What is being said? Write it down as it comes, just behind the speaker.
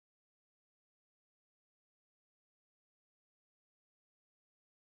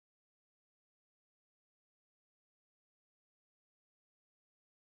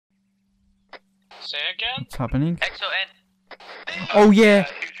Say again? What's happening? XON. Oh yeah!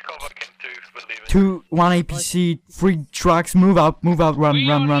 1 APC, 3 trucks, move out,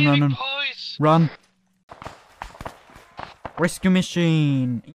 run. Run. Rescue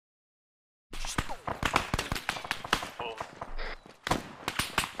mission.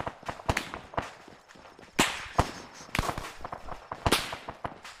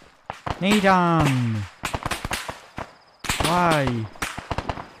 Nathan! Why?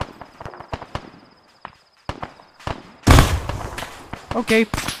 Okay.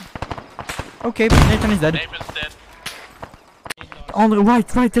 Okay, Nathan is dead. Nathan's dead. On the right,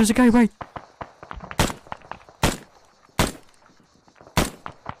 there's a guy right.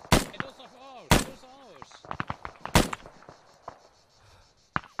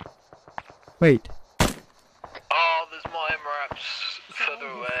 Wait. Oh, there's more MRAPs further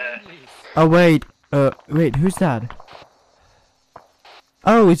away. Oh wait, wait, who's that?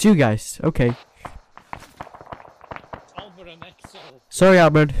 Oh, it's you guys. Okay. Sorry,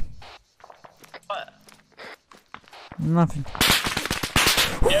 Albert. What? Nothing.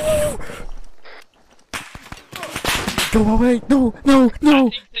 Go away! No! I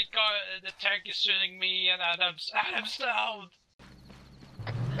think the tank is shooting me and Adam's down!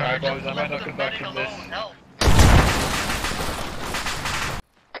 Alright boys, I might not come back from this.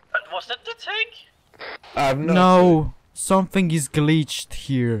 Was that the tank? No! Something is glitched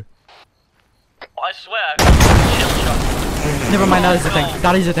here. I swear I got shield shot. Never mind, that is a tank.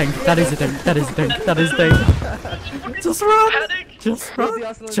 That is a tank. That is a tank. That is a tank. That is a tank. Just run! Just run!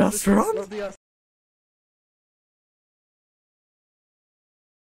 Just run!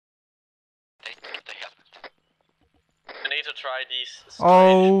 I need to try these.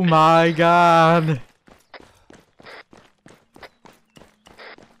 Oh my god!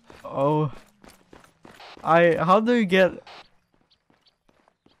 Oh. How do you get...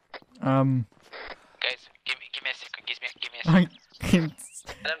 Guys, give me a second, give me a second. I can't...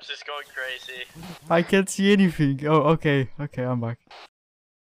 Adam's just going crazy. I can't see anything. Oh, okay. Okay, I'm back.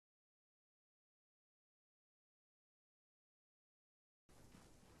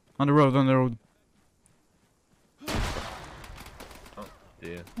 On the road, Oh,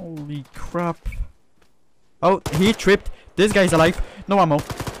 dear. Holy crap. Oh, he tripped. This guy's alive. No ammo.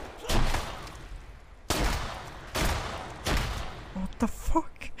 What the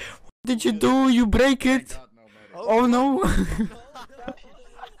fuck? What did you do? You break it? Oh no.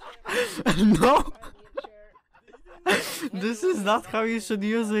 No. This is not how you should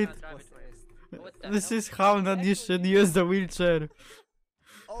use it. This is how not you should use the wheelchair.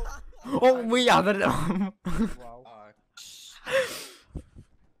 Oh, we are the...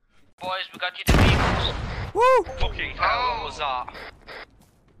 Boys, we got you the vehicles. Woo! Fucking hell, what was that?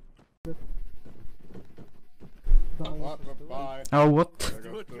 Oh, what?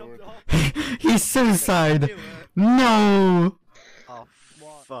 He's suicide! No! Oh,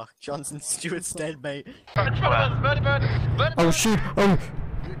 fuck. Johnson Stewart's dead, mate. In front of us, bird! Oh shit! Oh!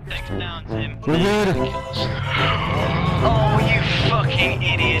 Take him down, Tim. We're good! Oh, you fucking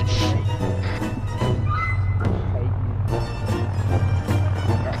idiots!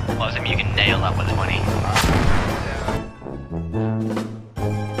 Well, Tim, you can nail that with 20.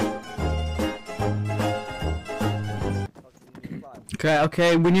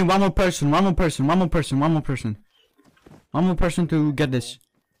 Okay, we need one more person to get this.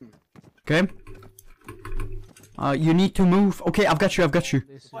 Okay? You need to move. Okay, I've got you.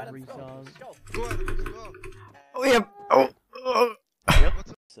 Oh, yeah. Oh.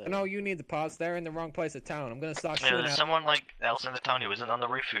 No, you need the pods. They're in the wrong place of town. I'm gonna start Yeah, shooting there's at someone like else in the town who isn't on the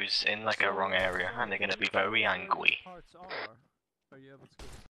roof who's in like a wrong area, and they're gonna be very angry.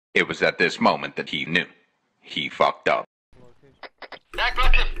 It was at this moment that he knew. He fucked up. Well,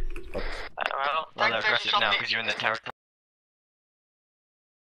 they're aggressive now because you're in the territory.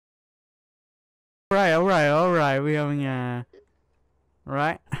 Alright, we're having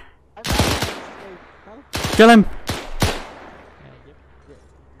Right. Kill him!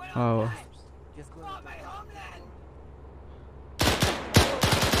 Oh.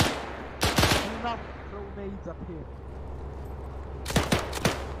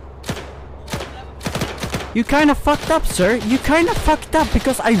 You kinda fucked up, sir. You kinda fucked up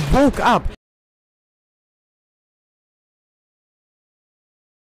because I woke up.